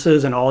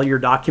services and all your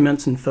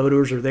documents and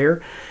photos are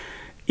there.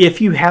 If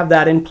you have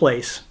that in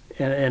place,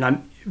 and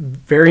I'm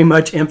very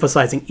much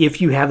emphasizing, if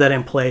you have that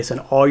in place and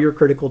all your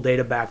critical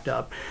data backed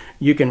up,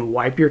 you can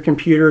wipe your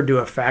computer, do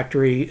a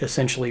factory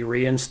essentially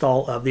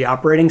reinstall of the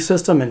operating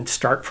system and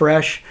start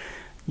fresh.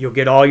 You'll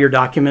get all your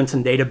documents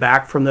and data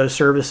back from those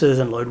services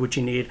and load what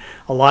you need.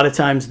 A lot of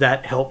times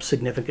that helps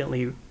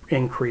significantly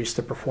increase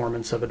the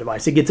performance of a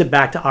device. It gets it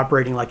back to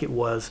operating like it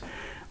was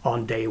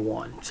on day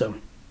one. So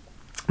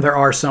there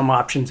are some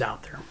options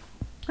out there.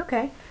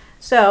 Okay.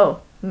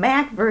 So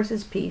Mac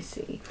versus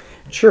PC.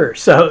 Sure.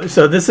 So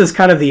this is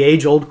kind of the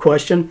age-old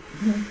question.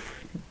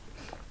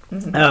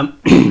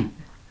 Mm-hmm.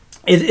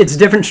 It's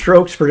different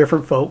strokes for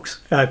different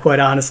folks, quite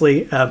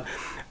honestly.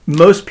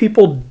 Most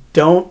people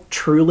don't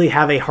truly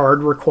have a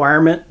hard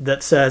requirement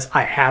that says,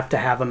 I have to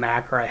have a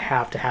Mac or I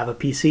have to have a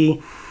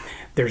PC.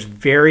 There's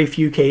very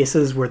few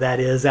cases where that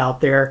is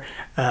out there.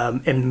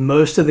 And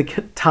most of the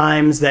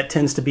times that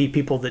tends to be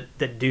people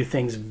that do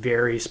things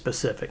very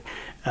specific.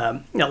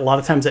 A lot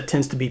of times that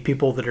tends to be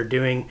people that are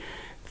doing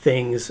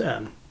things.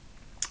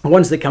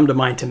 Ones that come to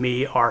mind to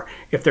me are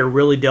if they're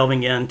really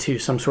delving into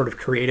some sort of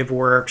creative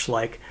works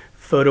like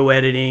photo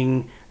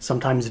editing,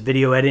 sometimes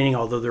video editing,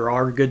 although there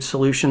are good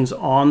solutions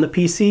on the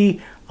PC.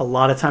 A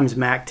lot of times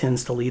Mac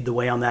tends to lead the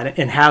way on that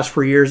and has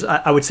for years.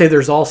 I would say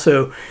there's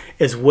also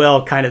as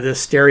well kind of this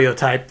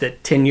stereotype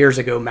that 10 years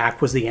ago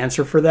Mac was the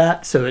answer for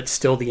that, so it's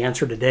still the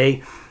answer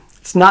today.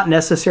 It's not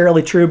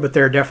necessarily true, but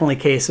there are definitely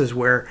cases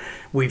where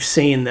we've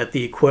seen that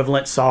the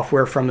equivalent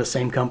software from the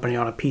same company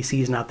on a PC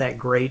is not that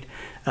great.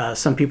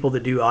 Some people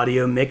that do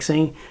audio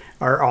mixing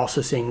are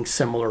also seeing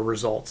similar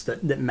results,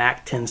 that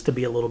Mac tends to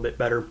be a little bit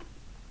better.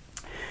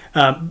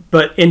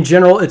 But in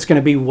general, it's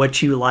going to be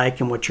what you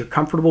like and what you're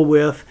comfortable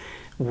with,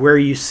 where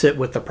you sit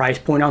with the price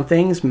point on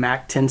things.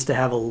 Mac tends to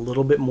have a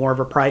little bit more of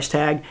a price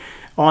tag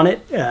on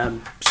it.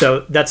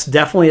 So that's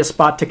definitely a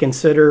spot to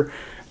consider.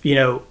 You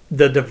know,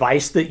 the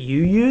device that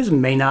you use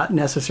may not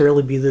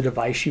necessarily be the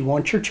device you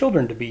want your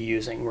children to be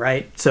using,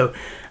 right? So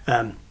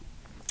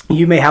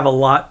you may have a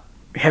lot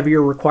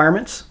heavier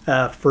requirements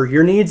for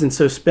your needs, and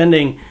so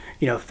spending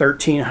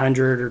 $1,300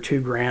 or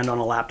 $2,000 on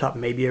a laptop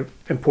may be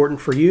important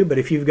for you. But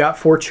if you've got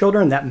 4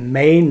 children, that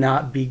may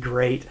not be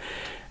great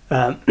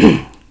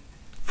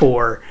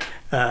for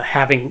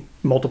having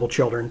multiple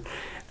children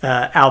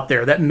out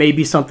there. That may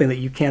be something that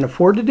you can't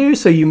afford to do.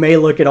 So you may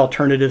look at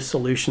alternative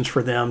solutions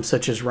for them,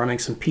 such as running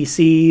some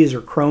PCs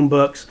or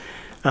Chromebooks.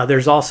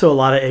 There's also a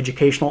lot of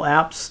educational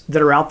apps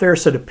that are out there.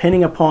 So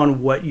depending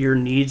upon what your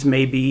needs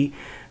may be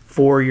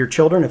for your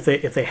children,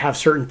 if they have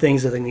certain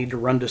things that they need to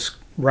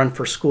run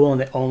for school and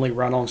they only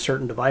run on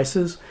certain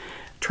devices,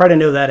 try to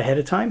know that ahead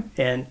of time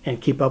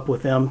and keep up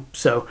with them.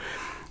 So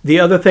the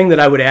other thing that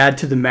I would add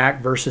to the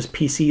Mac versus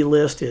PC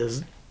list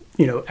is,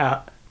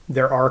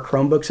 there are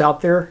Chromebooks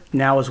out there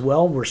now as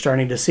well. We're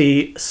starting to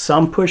see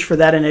some push for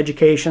that in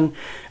education.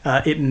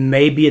 It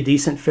may be a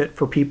decent fit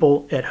for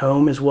people at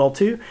home as well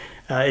too.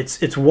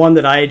 It's one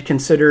that I had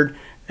considered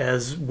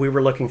as we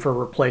were looking for a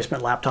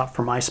replacement laptop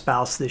for my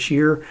spouse this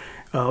year.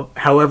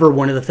 However,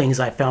 one of the things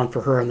I found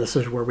for her, and this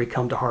is where we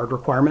come to hard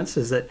requirements,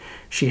 is that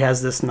she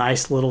has this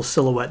nice little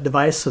silhouette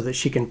device so that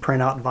she can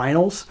print out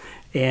vinyls,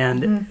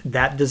 and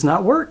that does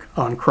not work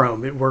on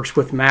Chrome. It works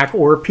with Mac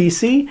or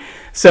PC.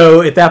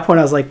 So at that point,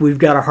 I was like, we've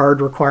got a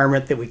hard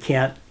requirement that we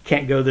can't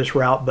go this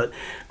route, but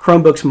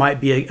Chromebooks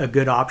might be a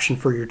good option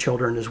for your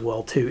children as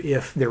well too,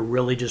 if they're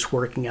really just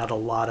working out a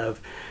lot of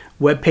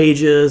web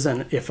pages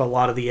and if a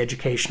lot of the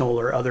educational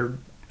or other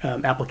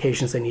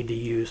applications they need to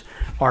use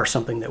are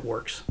something that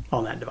works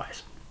on that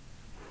device.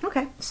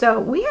 Okay, so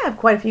we have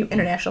quite a few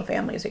international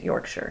families at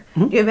Yorkshire.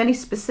 Mm-hmm. Do you have any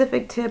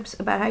specific tips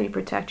about how you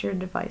protect your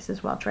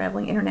devices while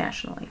traveling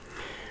internationally?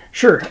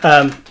 Sure.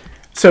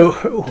 So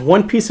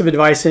one piece of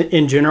advice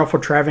in general for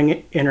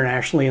traveling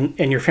internationally,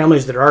 and your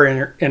families that are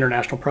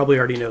international probably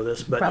already know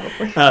this, but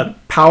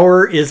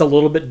power is a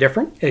little bit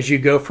different as you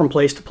go from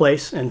place to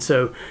place. And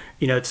so,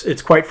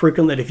 it's quite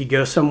frequent that if you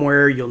go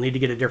somewhere, you'll need to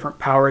get a different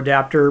power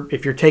adapter.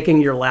 If you're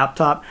taking your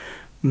laptop,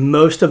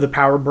 most of the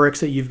power bricks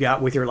that you've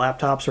got with your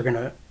laptops are going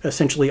to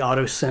essentially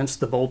auto sense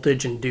the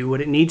voltage and do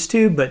what it needs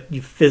to, but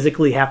you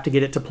physically have to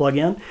get it to plug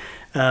in.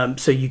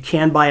 So you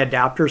can buy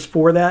adapters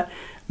for that.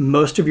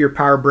 Most of your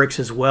power bricks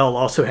as well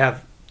also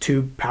have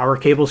two power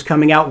cables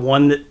coming out,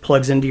 one that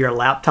plugs into your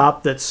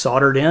laptop that's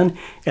soldered in,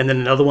 and then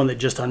another one that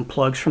just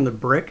unplugs from the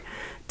brick.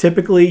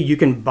 Typically, you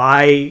can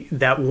buy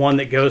that one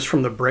that goes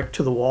from the brick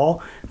to the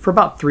wall for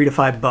about $3 to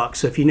 $5.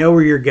 So if you know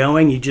where you're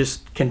going, you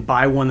just can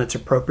buy one that's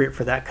appropriate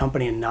for that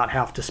company and not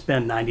have to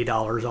spend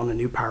 $90 on a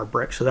new power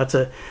brick. So that's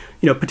a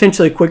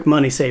potentially a quick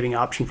money saving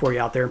option for you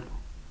out there.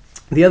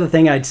 The other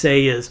thing I'd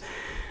say is,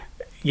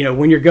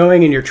 when you're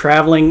going and you're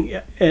traveling,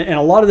 and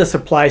a lot of this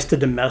applies to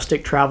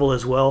domestic travel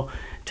as well,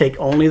 take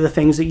only the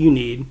things that you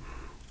need.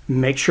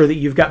 Make sure that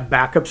you've got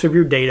backups of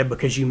your data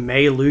because you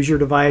may lose your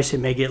device. It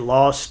may get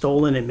lost,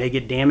 stolen, it may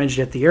get damaged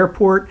at the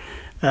airport.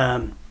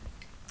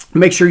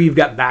 Make sure you've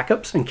got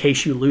backups in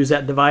case you lose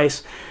that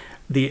device.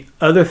 The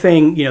other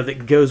thing,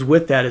 that goes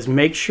with that is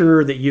make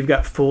sure that you've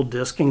got full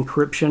disk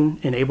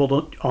encryption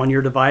enabled on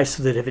your device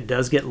so that if it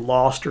does get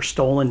lost or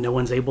stolen, no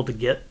one's able to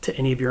get to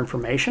any of your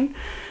information.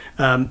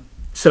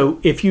 So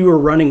if you are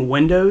running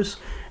Windows,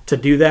 to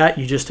do that,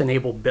 you just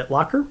enable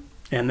BitLocker,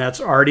 and that's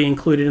already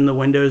included in the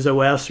Windows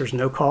OS. There's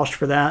no cost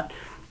for that.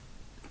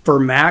 For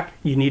Mac,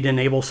 you need to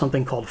enable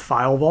something called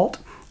File Vault.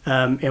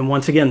 And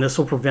once again, this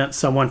will prevent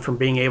someone from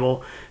being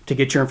able to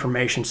get your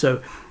information.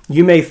 So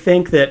you may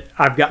think that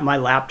I've got my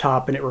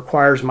laptop and it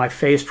requires my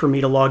face for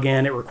me to log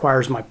in. It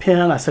requires my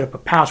PIN. I set up a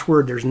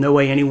password. There's no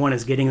way anyone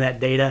is getting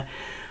that data.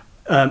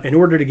 In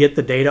order to get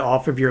the data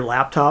off of your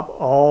laptop,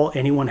 all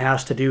anyone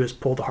has to do is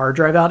pull the hard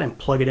drive out and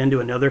plug it into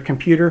another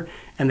computer,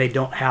 and they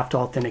don't have to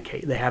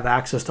authenticate. They have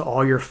access to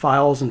all your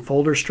files and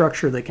folder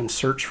structure. They can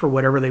search for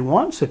whatever they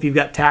want. So if you've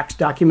got tax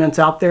documents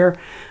out there,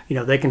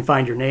 they can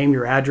find your name,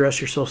 your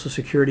address, your social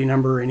security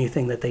number,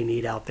 anything that they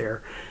need out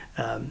there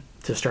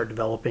to start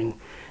developing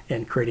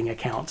and creating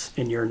accounts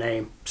in your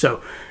name.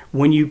 So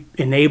when you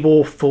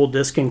enable full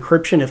disk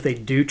encryption, if they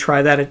do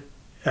try that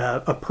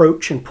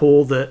approach and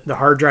pull the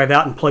hard drive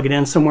out and plug it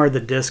in somewhere, the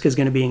disk is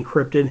going to be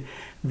encrypted.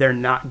 They're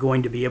not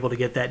going to be able to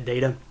get that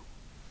data.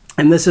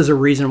 And this is a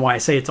reason why I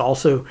say it's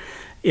also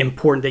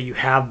important that you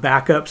have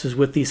backups is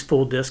with these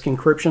full disk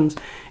encryptions.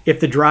 If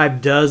the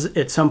drive does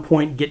at some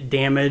point get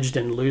damaged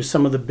and lose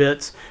some of the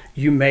bits,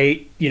 you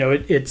may,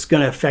 it's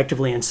going to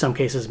effectively in some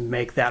cases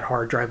make that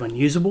hard drive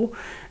unusable.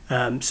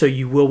 So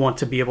you will want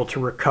to be able to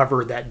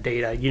recover that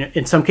data.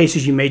 In some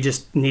cases, you may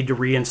just need to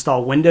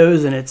reinstall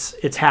Windows and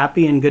it's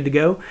happy and good to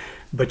go,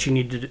 but you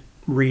need to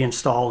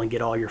reinstall and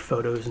get all your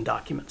photos and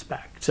documents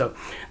back. So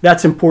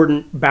that's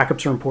important.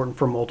 Backups are important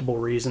for multiple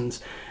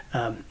reasons.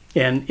 And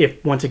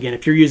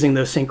if you're using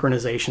those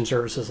synchronization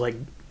services like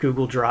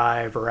Google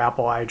Drive or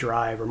Apple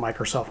iDrive or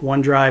Microsoft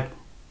OneDrive,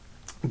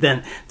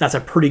 then that's a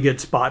pretty good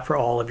spot for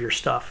all of your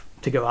stuff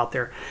to go out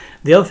there.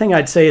 The other thing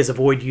I'd say is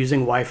avoid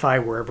using Wi-Fi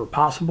wherever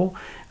possible.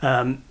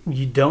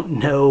 You don't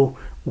know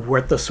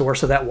what the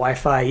source of that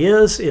Wi-Fi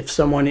is. If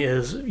someone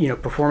is,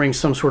 performing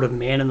some sort of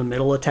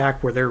man-in-the-middle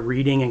attack where they're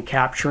reading and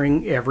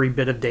capturing every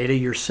bit of data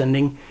you're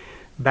sending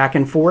back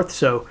and forth.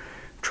 So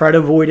try to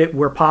avoid it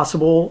where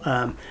possible.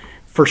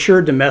 For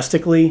sure,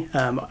 domestically,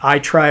 I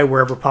try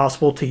wherever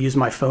possible to use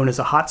my phone as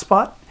a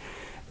hotspot.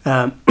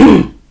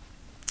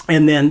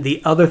 And then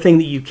the other thing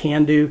that you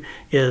can do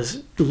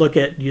is look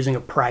at using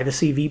a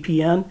privacy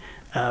VPN.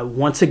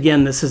 Once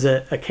again, this is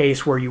a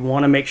case where you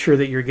want to make sure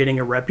that you're getting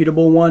a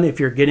reputable one. If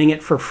you're getting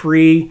it for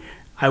free,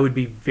 I would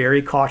be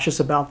very cautious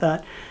about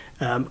that.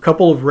 A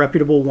couple of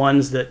reputable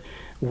ones that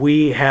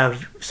we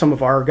have, some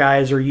of our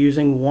guys are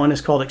using. One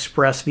is called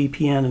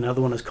ExpressVPN,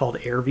 another one is called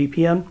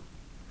AirVPN.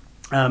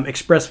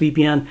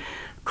 ExpressVPN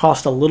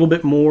costs a little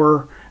bit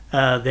more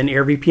than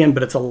AirVPN,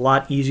 but it's a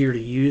lot easier to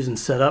use and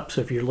set up.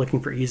 So if you're looking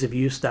for ease of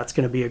use, that's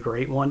going to be a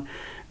great one.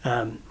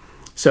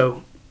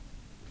 So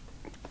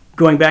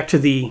going back to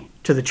the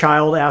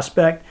child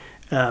aspect,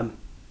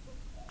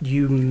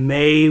 you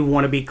may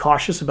want to be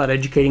cautious about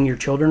educating your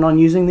children on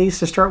using these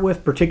to start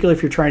with, particularly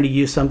if you're trying to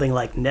use something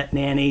like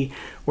NetNanny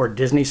or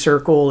Disney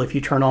Circle. If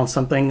you turn on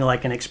something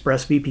like an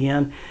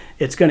ExpressVPN,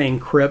 it's going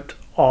to encrypt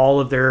all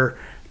of their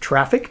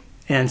traffic.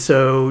 And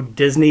so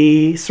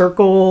Disney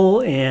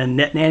Circle and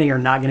NetNanny are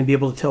not going to be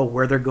able to tell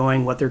where they're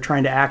going, what they're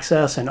trying to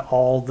access, and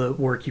all the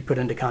work you put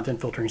into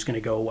content filtering is going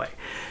to go away.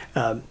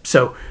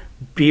 So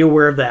be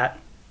aware of that.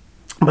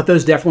 But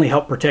those definitely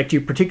help protect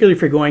you, particularly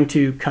if you're going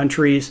to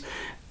countries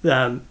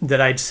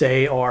that I'd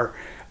say are,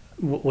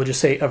 we'll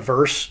just say,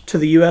 averse to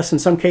the U.S. in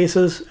some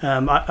cases.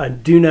 I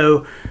do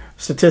know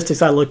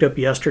statistics I looked up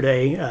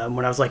yesterday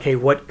when I was like, hey,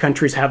 what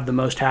countries have the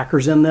most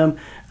hackers in them?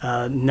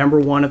 Number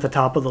one at the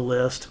top of the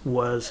list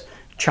was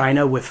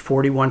China with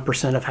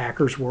 41% of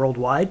hackers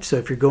worldwide. So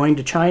if you're going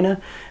to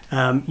China,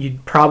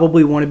 you'd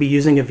probably want to be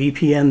using a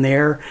VPN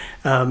there.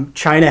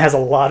 China has a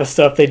lot of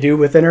stuff they do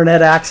with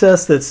internet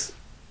access that's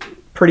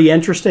pretty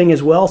interesting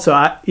as well.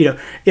 So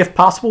if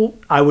possible,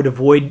 I would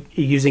avoid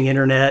using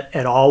internet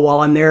at all while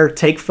I'm there.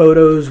 Take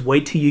photos,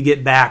 wait till you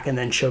get back, and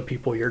then show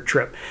people your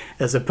trip,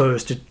 as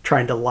opposed to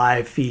trying to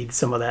live feed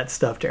some of that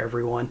stuff to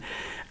everyone.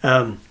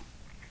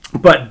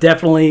 But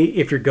definitely,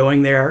 if you're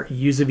going there,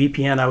 use a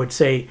VPN. I would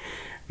say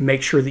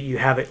make sure that you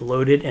have it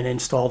loaded and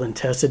installed and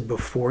tested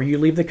before you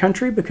leave the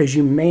country, because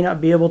you may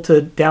not be able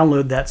to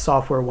download that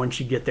software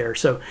once you get there.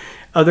 So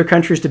other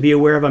countries to be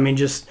aware of, I mean,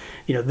 just,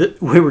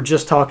 we were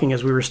just talking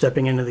as we were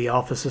stepping into the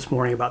office this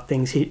morning about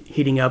things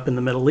heating up in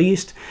the Middle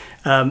East.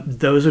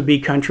 Those would be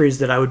countries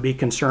that I would be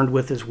concerned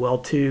with as well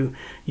too.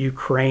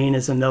 Ukraine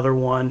is another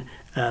one.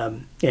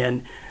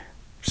 And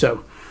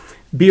so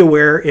be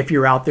aware if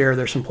you're out there,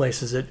 there's some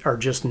places that are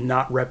just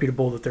not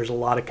reputable that there's a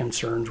lot of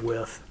concerns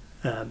with.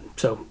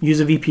 So use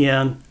a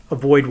VPN,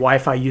 avoid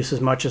Wi-Fi use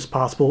as much as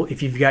possible.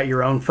 If you've got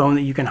your own phone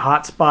that you can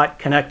hotspot,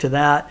 connect to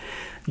that.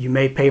 You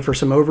may pay for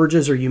some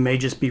overages, or you may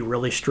just be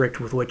really strict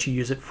with what you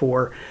use it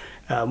for.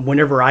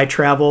 Whenever I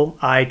travel,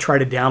 I try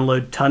to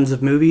download tons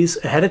of movies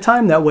ahead of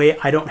time. That way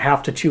I don't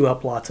have to chew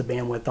up lots of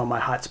bandwidth on my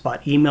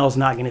hotspot. Email's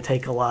not going to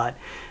take a lot,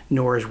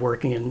 nor is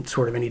working in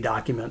sort of any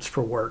documents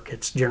for work.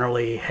 It's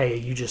generally, hey,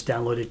 you just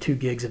downloaded 2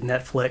 gigs of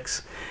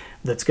Netflix.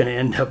 That's going to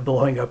end up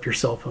blowing up your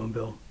cell phone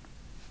bill.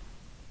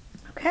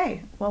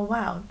 Okay, well,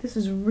 wow, this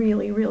is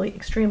really, really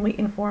extremely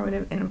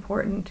informative and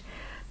important.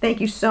 Thank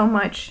you so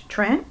much,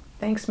 Trent.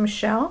 Thanks,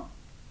 Michelle.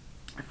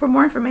 For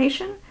more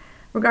information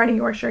regarding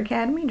Yorkshire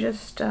Academy,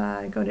 just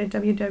go to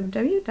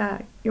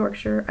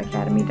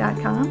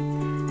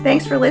www.yorkshireacademy.com.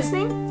 Thanks for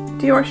listening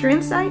to Yorkshire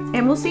Insight,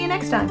 and we'll see you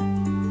next time.